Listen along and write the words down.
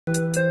What's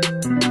up,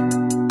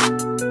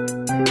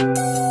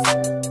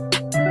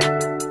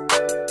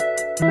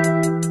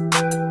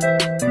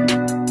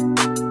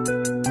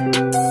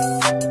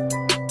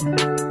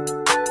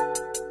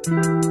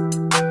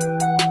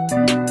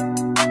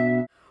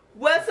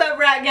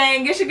 Rock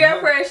Gang? It's your girl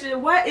Precious.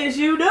 What is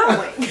you doing?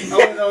 I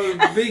went on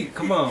the beat.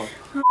 Come on.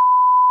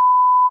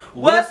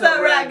 What's up,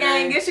 Rock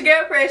Gang? It's your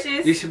girl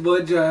Precious. It's your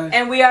boy Josh.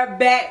 And we are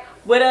back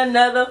with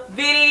another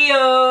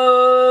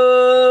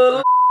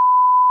video.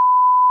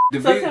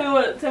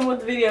 Tell me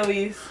what the video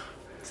is,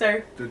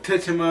 sir. The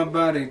Touching My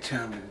Body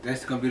Challenge.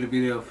 That's gonna be the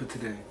video for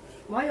today.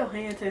 Why your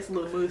hand tastes a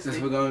little musty?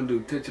 That's what we're gonna do.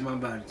 Touching My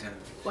Body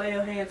Challenge. Why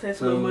your hand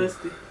tastes a little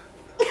musty?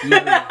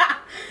 Yeah.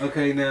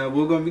 Okay, now what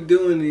we're gonna be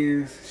doing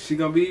is she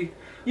gonna be.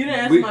 You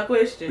didn't answer my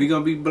question. We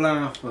gonna be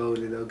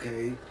blindfolded,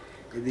 okay?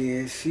 And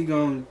then she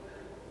gonna.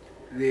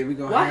 Then we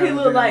gonna. Why he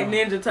look like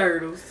Ninja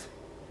Turtles?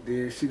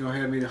 Then she gonna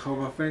have me to hold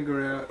my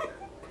finger out.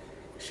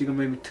 She gonna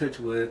make me touch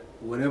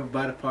whatever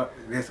body part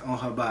that's on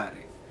her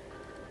body.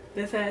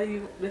 That's how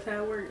it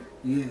works?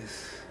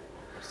 Yes.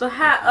 So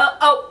how,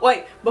 oh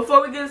wait,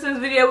 before we get into this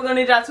video, we're gonna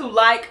need y'all to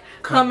like,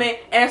 comment,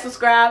 and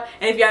subscribe.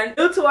 And if y'all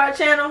new to our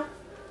channel,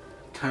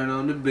 turn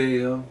on the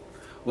bell,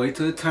 wait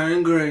till it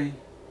turn gray,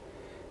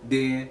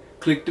 then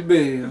click the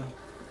bell,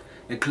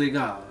 and click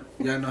all.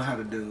 Y'all know how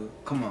to do it.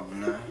 Come on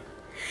now.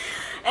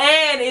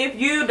 And if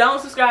you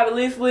don't subscribe, at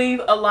least leave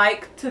a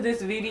like to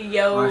this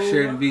video. Or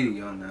share the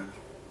video now.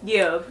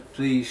 Yeah.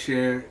 Please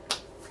share it.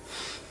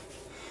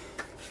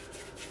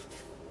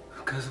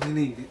 Because we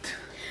need it.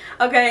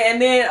 Okay,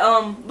 and then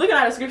look in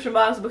our description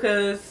box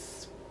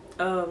because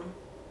Get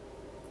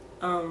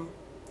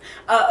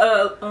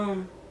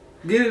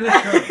it in.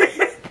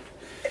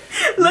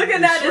 Look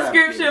in our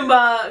description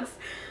box.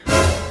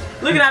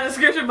 Look in our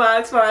description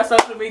box for our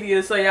social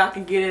media so y'all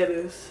can get at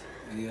us.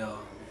 Yeah.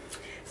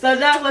 So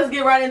Josh, let's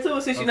get right into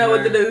it since you know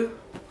what to do.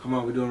 Come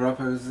on, we're doing rock,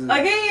 paper, scissors.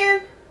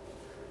 Again.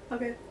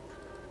 Okay.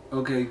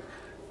 Okay.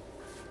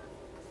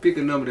 Pick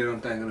a number that I'm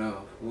thinking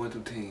of. 1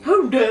 through 10.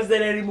 Who does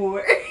that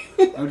anymore?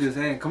 I'm just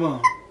saying, come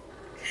on.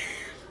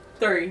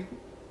 3.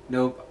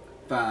 Nope.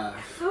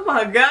 5. Oh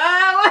my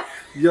God.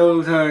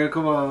 Yo turn,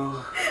 come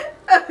on.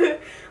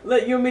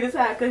 Look, you want me to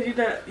tie because you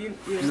done. You.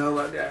 No,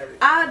 I got it.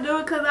 I do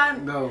it because I.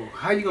 No.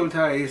 How you gonna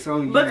tie it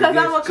on you? Because I'm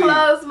going to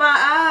close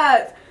my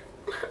eyes.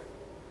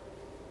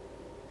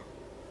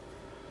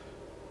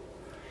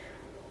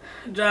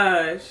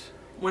 Josh,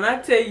 when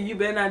I tell you, you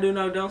better not do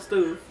no dumb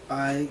stuff.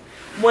 Alright.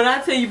 When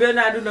I tell you, you better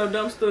not do no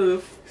dumb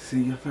stuff.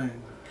 See your finger.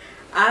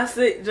 I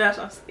said, Josh,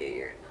 I'm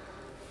scared.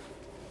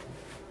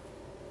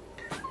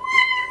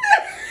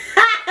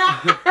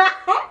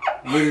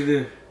 What is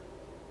it?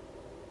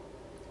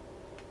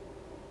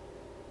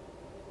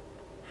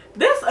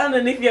 That's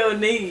underneath your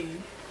knee.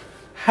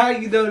 How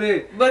you know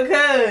that?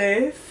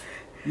 Because.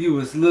 You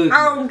was looking.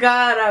 Oh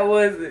God, I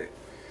wasn't.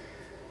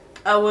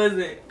 I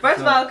wasn't.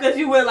 First of all, because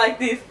you went like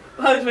this.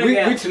 Hold your finger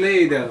out. Which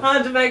leg though?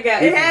 Hold your finger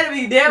out. It had to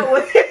be that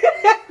way.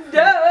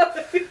 Duh.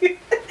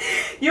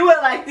 You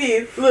went like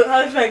this. Look,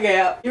 hold your finger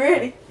out. You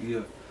ready?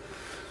 Yeah.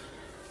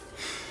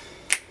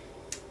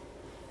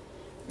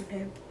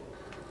 Okay.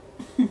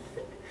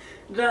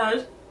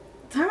 Josh,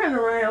 turn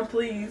around,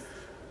 please.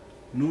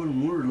 No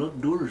more lock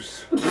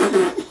doors.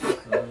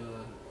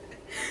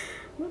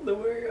 What the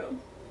world?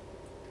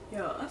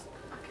 Yo, I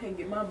can't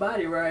get my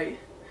body right.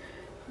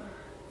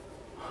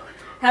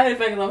 How many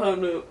fingers I'm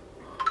holding up?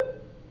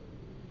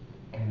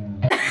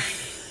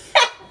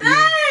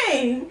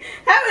 Dang!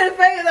 How many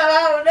fingers I'm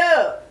holding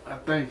up? I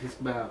think it's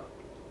about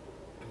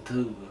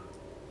 2.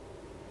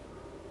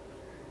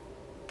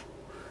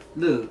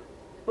 Look.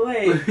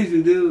 Wait. What did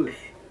you do?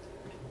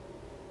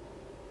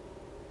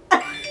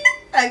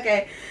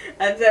 Okay,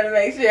 I'm trying to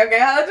make sure. Okay,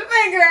 hold your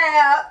finger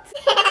out.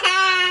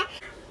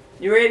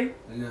 You ready?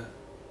 Yeah.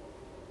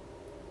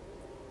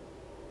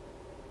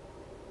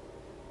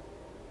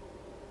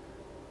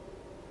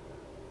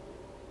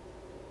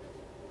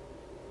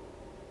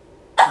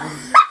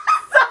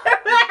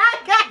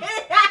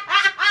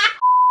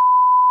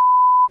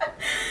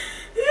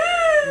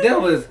 That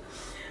was.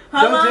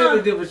 Don't tell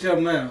me this was your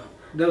mouth.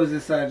 That was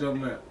inside your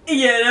mouth.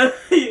 Yeah,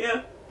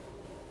 yeah.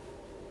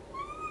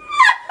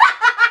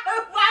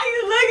 Why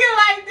you looking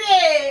like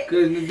that?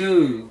 Cause the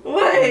dude.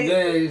 Wait.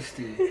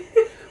 Nasty.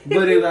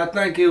 But if I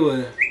think it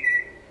was.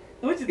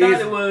 What you thought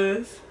it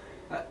was?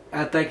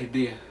 I think it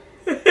did.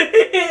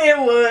 It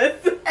was.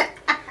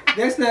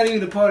 That's not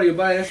even a part of your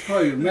body. That's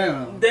part of your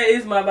mouth. That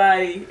is my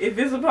body. If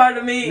it's a part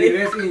of me,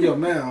 Nigga, that's in your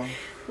mouth.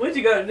 What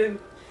you gonna do?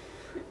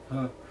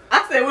 Huh?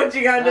 I said, what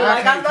you gonna do?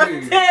 Like I'm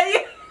supposed to tell you.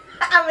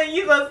 I mean,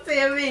 you supposed to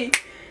tell me.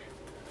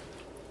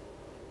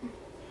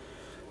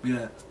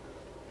 Yeah.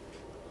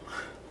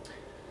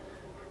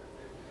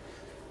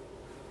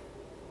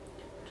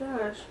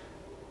 Josh.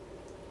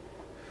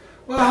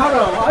 Well, hold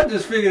on. I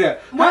just figured out.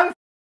 How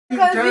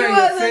Because you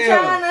wasn't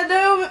yourself? trying to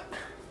do it.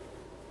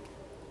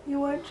 You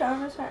weren't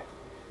trying to try.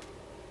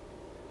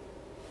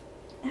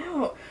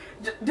 Ow.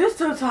 This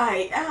too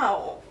tight.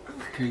 Ow.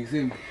 Can you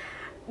see me?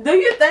 Do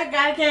you think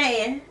I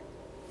can?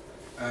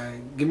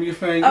 Alright, give me your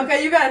finger.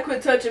 Okay, you gotta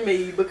quit touching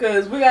me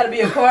because we gotta be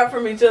apart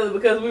from each other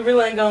because we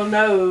really ain't gonna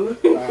know.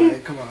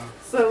 Alright, come on.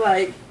 So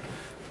like,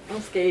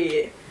 I'm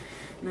scared.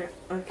 No,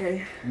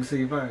 okay. Let me see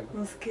your finger.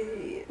 I'm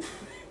scared.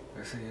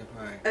 Let's see your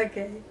finger.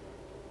 Okay.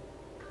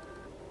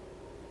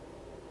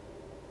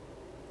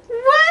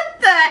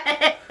 What the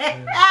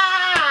heck?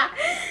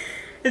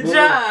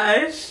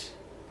 Josh,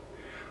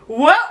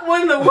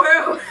 what in the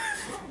world?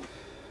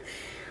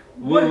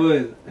 What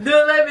was it? Dude,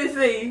 let me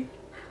see.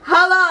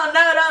 Hold on,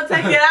 no, don't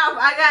take it off.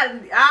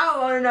 I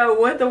want to know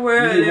what the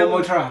world. You need one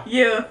more try.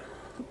 Yeah.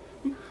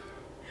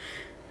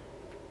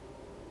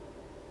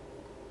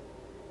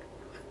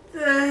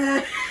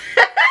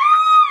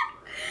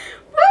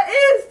 What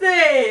is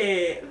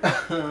that?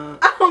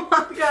 Oh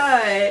my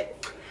god.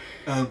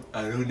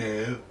 I don't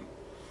know.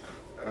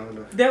 I don't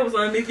know. That was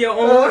underneath your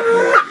arm.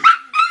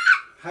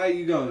 How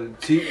you gonna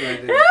cheat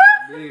like that?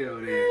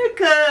 Damn, damn.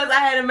 Cause I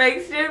had to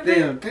make sure.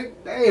 Damn.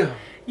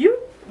 You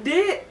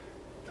did.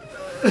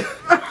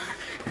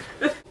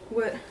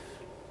 What?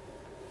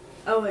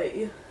 Oh wait,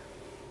 yeah.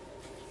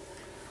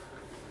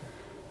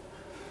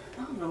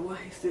 I don't know why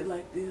he stood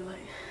like this.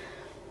 Like,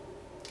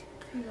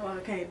 you know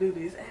I can't do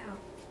this. Ow.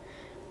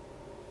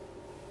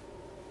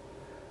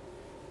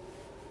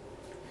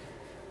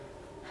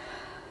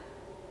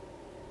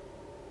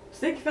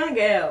 Stick your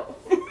finger out.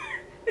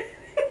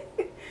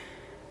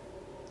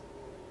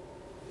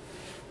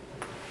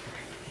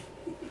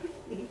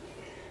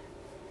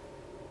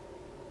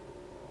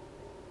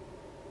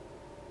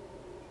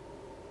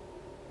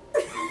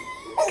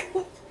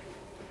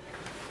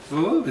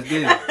 Well, what was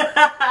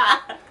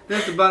that?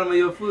 That's the bottom of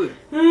your foot.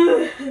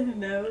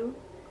 No.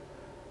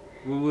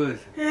 What was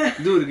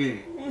it? Do it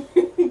again.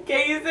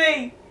 Can you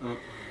see?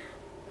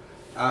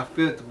 I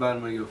felt the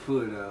bottom of your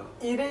foot, though.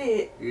 You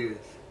did?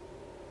 Yes.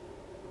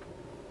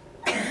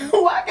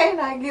 Why can't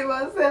I get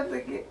myself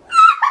to get...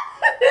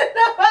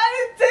 Nobody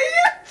see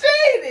you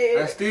cheating.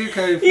 I still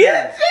can't feel You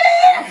it.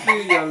 cheated. I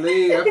feel your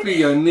leg. I feel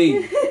your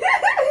knee.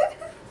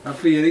 I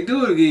feel it.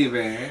 Do it again,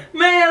 man.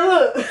 Man,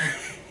 look.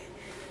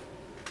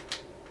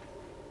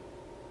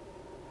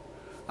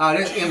 Oh,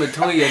 that's in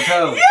between your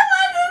toes. You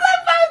wasn't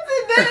supposed to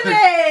do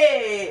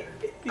that.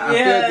 I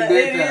felt it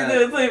it that is in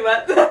between my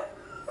toes.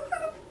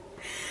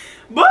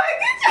 Boy,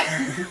 get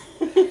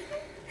your...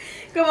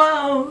 Come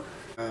on.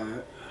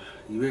 Alright.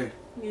 You ready?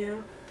 Yeah.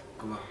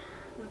 Come on.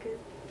 Okay.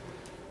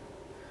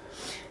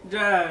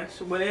 Josh,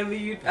 whatever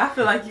you... I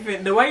feel like you...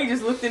 The way you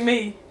just looked at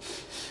me,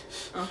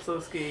 I'm so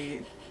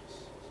scared.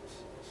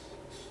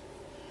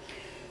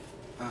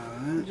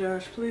 Alright.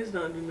 Josh, please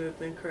don't do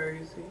nothing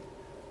crazy.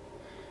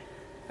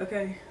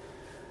 Okay.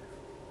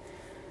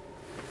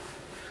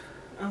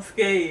 I'm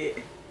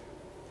scared.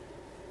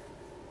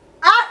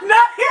 I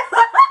know you.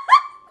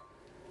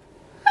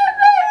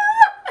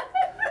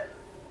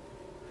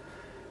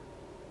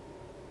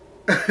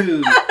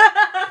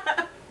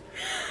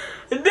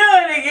 Do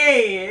it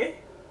again.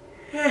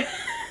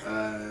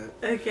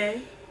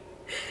 Okay.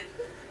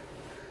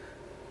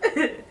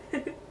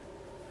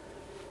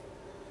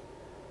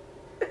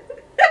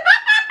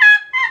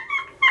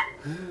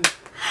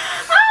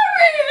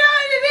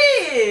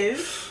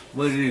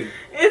 What is it?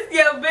 It's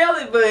your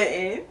belly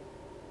button.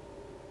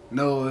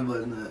 No, it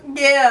was not.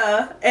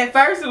 Yeah. At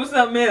first it was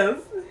something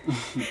else.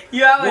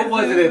 You always What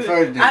was it at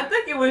first then? I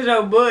think it was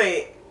your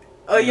butt.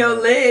 Or your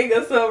leg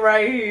or something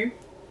right here.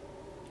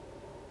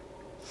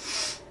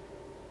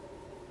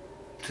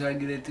 Should I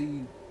get it to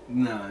you?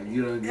 Nah,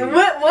 you don't get it.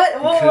 What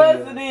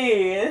was it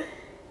then?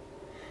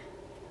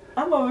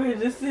 I'm over here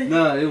just sitting.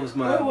 No, it was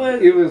my. What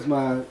was It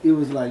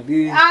was like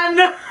this. I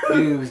know.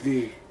 Then it was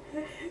this.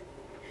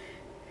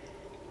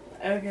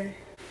 Okay.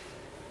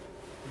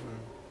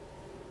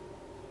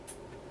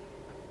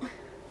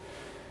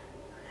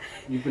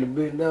 You finna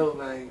bend over,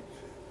 like.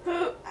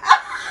 Shut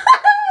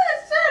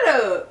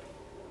up.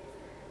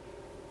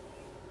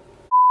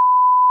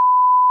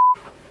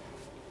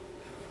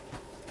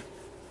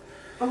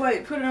 Oh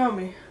wait, put it on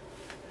me.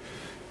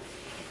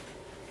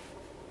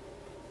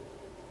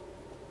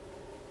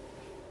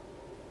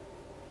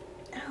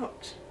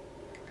 Ouch.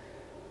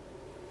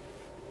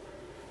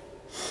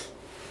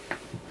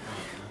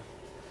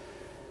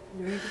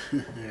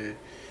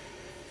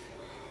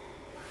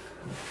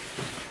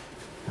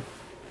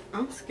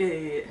 I'm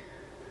scared.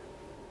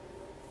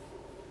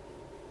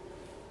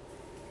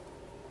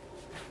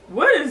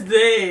 What is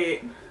that?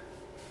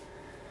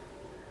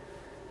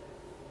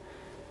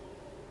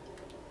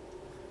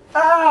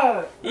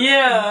 Oh!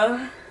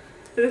 Yeah.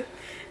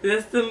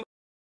 That's the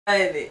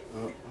it.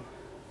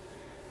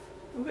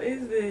 What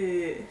is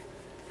it?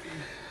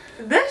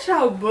 That's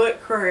your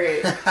butt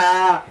crack.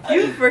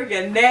 You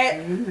freaking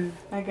nat.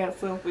 I got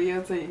something for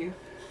you too.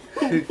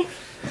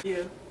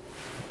 Yeah.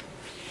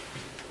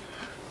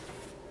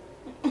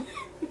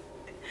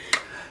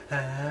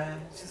 I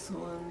just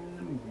want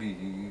to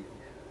be.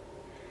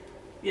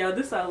 Yeah,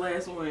 this is our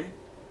last one.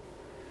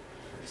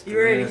 It's You the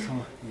ready? last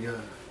one.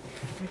 Yeah.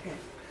 Okay.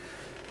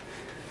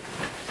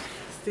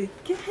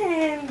 Stick your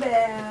hand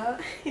out.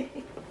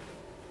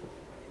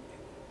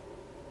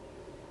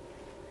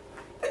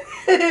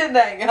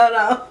 Dang, hold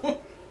on.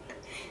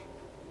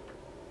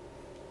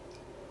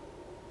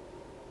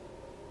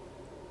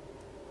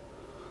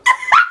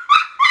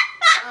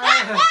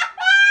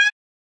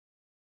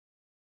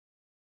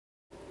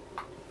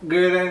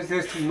 Girl,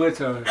 that's too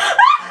much on it.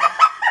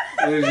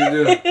 What did you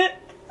do?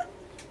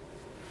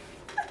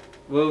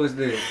 What was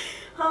that?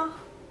 Huh?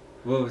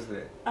 What was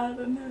that? I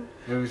don't know.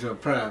 That was your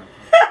problem.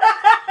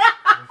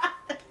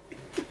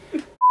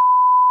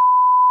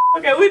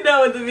 Okay, we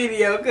done with the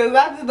video because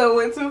I just done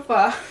went too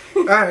far.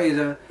 Alright,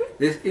 y'all.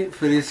 That's it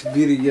for this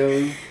video.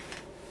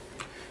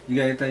 You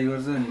got anything you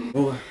want to say?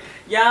 Boy.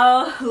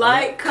 Y'all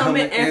like,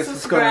 comment, and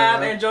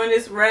subscribe and join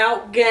this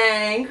route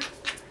gang.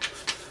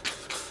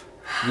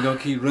 We gonna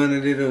keep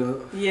running it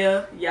up.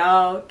 Yeah,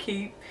 y'all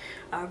keep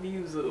our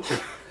views up.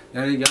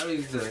 Y'all need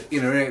to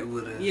interact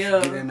with us.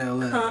 Yeah. Get in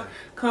there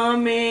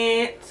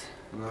comment.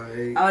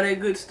 Right. All that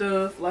good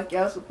stuff like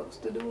y'all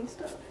supposed to do and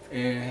stuff.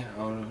 And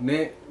on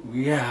that,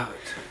 we out.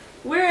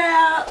 We're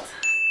out.